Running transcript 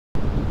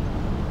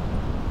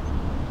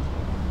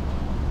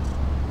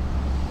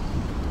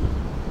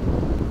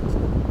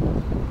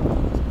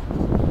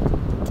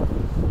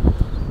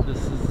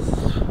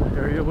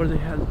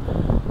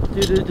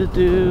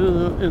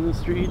In the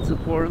streets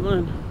of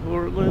Portland.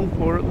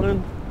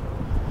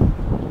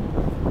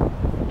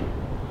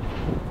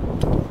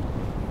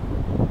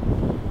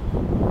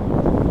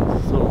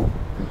 So,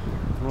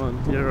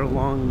 on here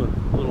along the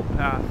little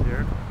path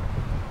here.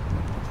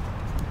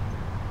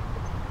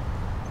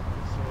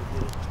 So I'll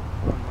get it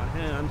on my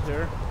hand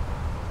here.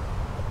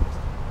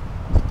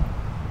 So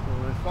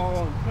when I fall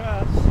and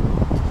press,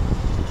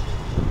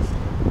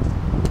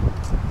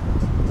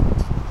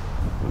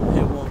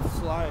 it won't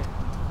slide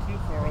too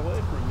far away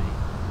from me.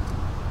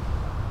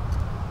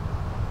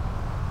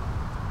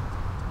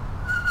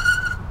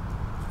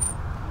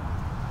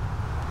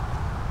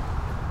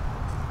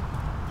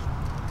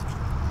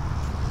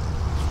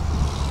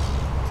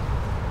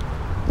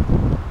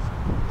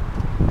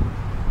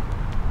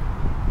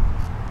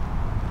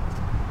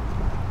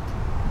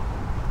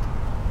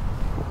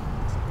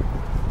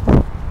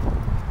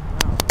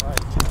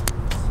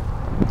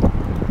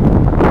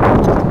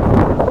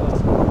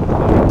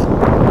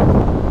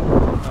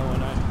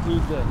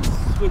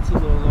 Switch a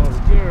little lower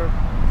gear.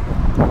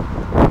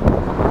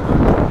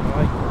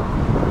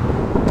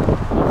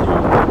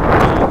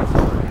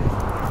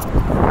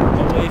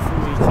 Away from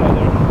each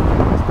other.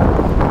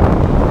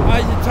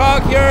 As you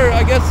talk here,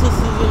 I guess this is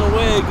in a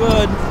way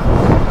good.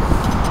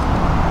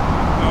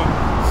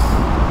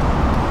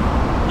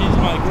 Use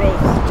my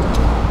growth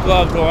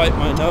glove to wipe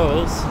my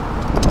nose.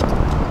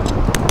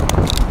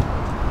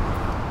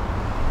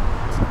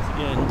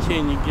 Again,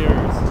 changing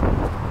gears.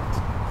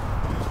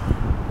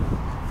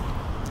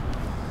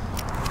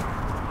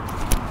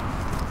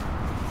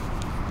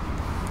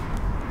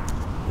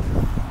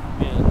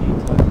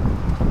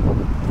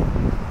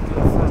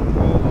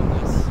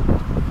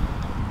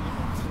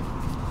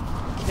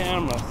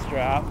 Camera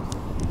strap.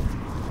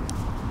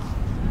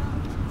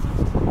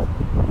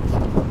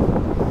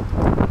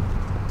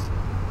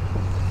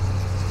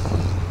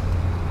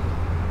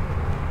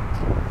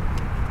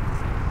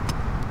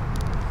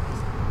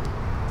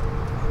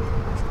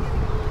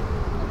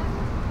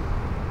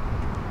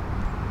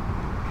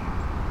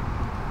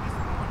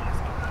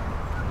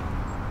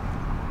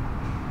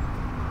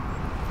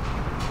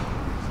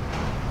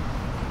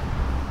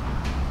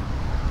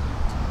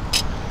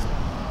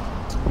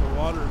 The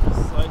water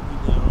just slightly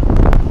down.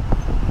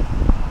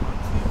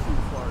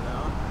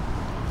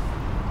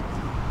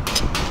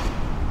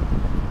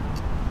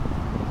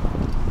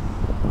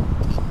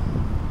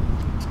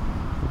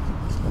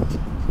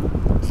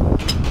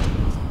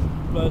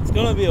 But it's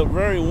going to be a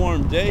very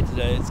warm day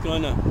today. It's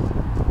going to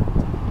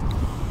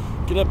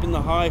get up in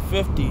the high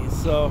 50s,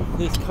 so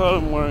this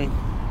coat I'm wearing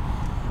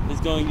is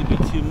going to be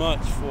too much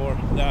for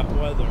that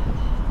weather.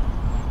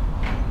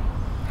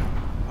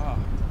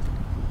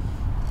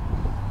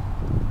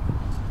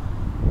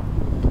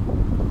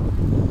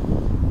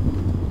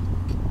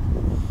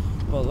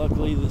 But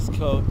luckily this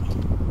coat,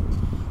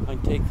 I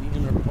can take the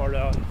inner part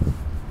out.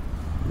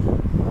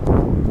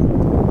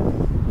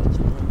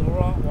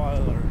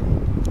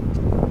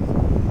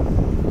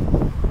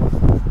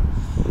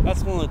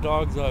 That's one of the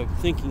dogs I'm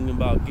thinking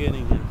about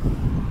getting,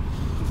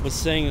 and was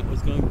saying it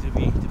was going to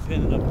be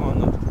dependent upon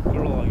the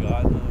girl I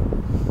got.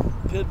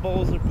 Pit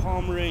bulls are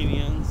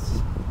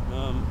Pomeranians.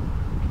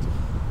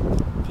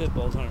 Pit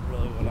bulls aren't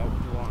really what I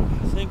would want.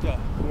 I think a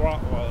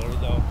Rottweiler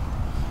though.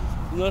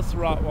 Most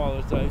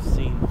Rottweilers I've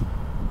seen,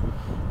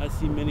 I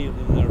see many of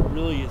them that are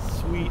really as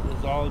sweet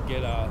as all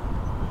get out.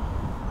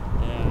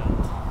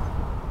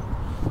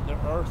 And there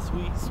are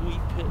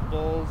sweet pit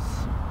bulls.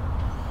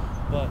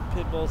 But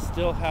pit bulls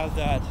still have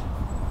that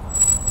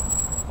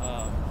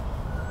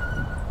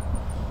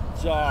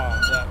jaw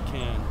that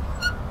can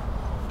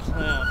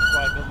clamp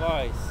like a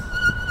vice.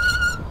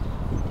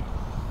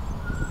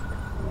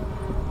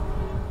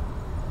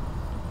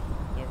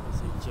 There was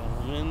a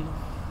gentleman.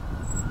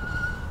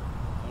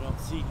 I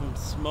don't see him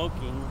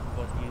smoking,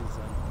 but he's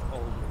an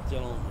older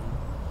gentleman.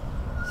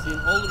 See, an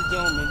older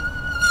gentleman,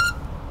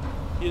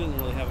 he didn't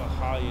really have a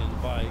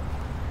high-end bike.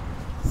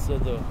 So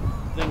the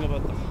thing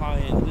about the high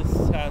end, this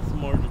has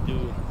more to do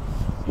with,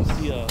 you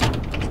see a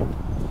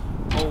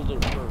older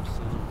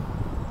person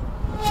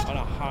on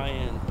a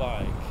high-end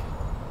bike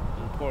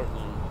in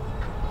Portland,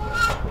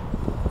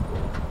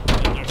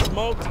 and they're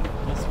smoking.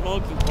 The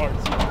smoking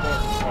part's the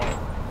important part.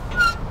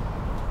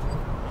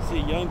 You see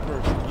a young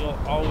person, you'll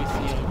always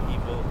see young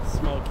people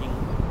smoking.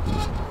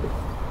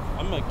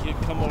 I'm gonna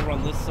come over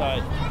on this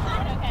side.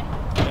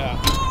 Yeah.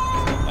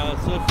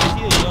 So if you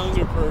see a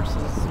younger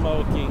person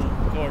smoking,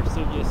 of course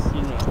they're just,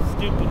 you know,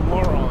 stupid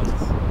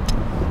morons.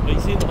 But you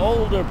see an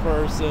older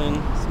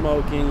person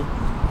smoking,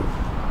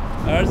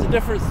 there's a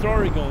different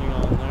story going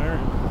on there.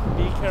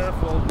 Be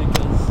careful,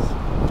 because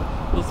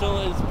just don't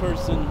let this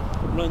person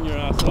run your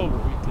ass over,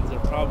 because they're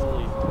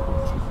probably,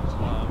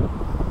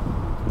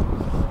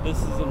 this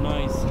is a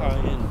nice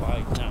high-end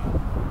bike now.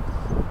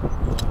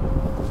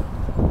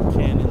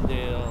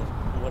 Cannondale,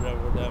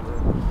 whatever.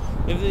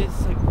 If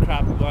it's a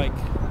crappy bike,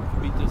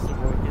 be just a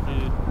worker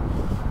dude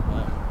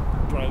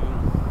driving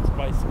his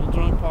bicycle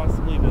drunk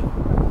possibly, but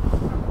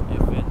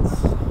if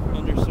it's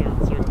under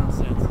certain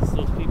circumstances,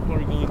 those people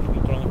are going to be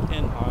drunk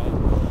and high,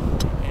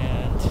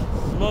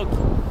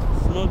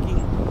 Smoking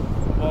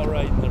while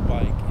riding their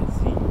bike is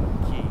the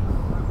key,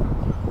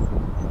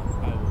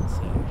 I would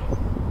say.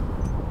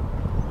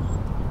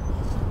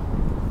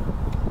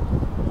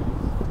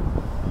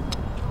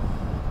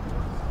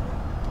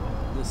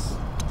 This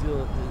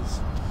deal is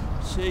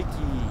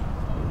shaky.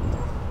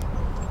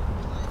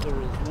 There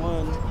is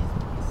one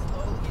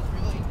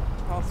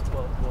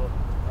houseboat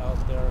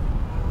out there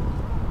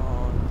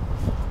on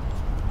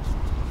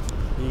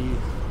the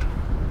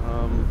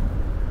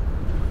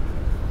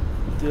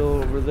deal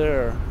over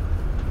there.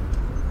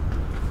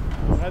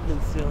 I've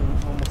been sailing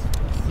almost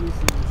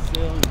exclusively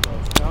sailing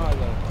boats. Now I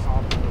gotta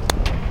hop in this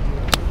boat here.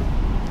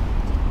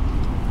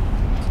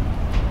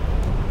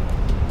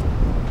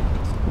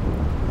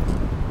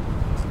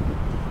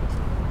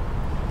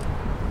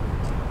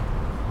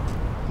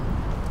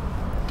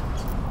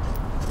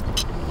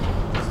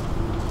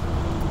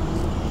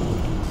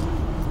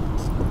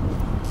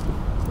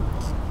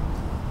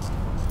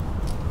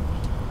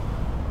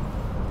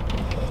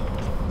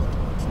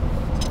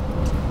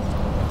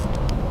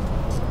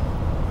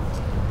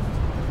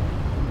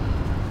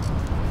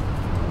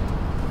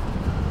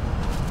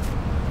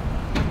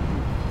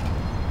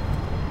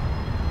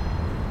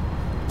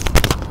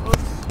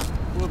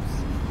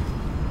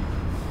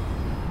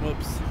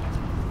 Whoops.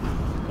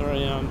 There I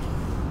am.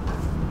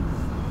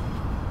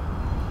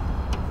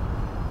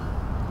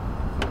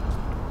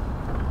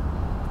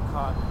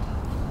 Caught.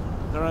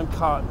 There I'm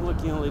caught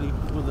looking at a lady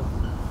with a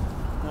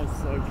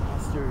nice large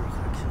posterior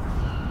section.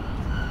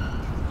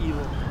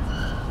 Evil.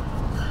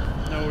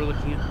 Now we're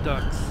looking at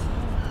ducks.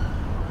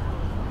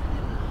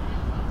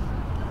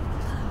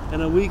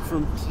 And a week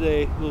from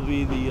today will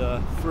be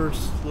the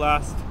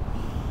last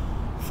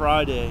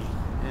Friday,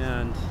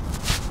 and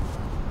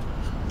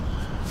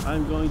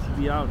I'm going to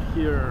be out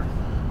here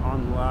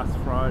on the last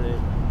Friday,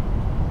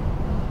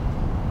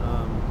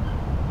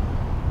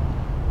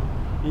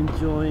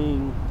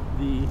 enjoying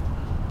the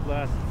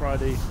last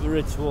Friday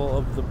ritual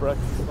of the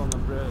breakfast on the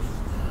bridge.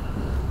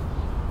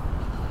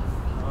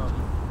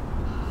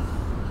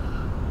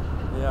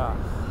 Yeah.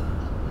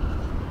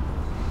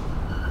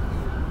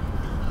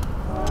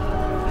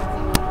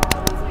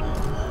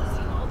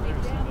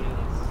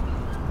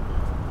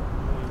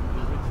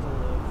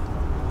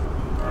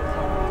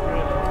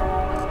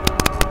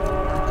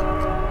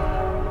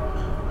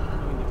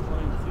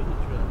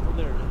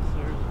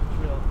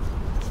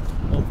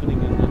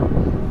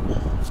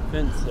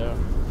 Fence there.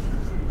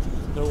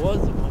 There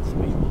was a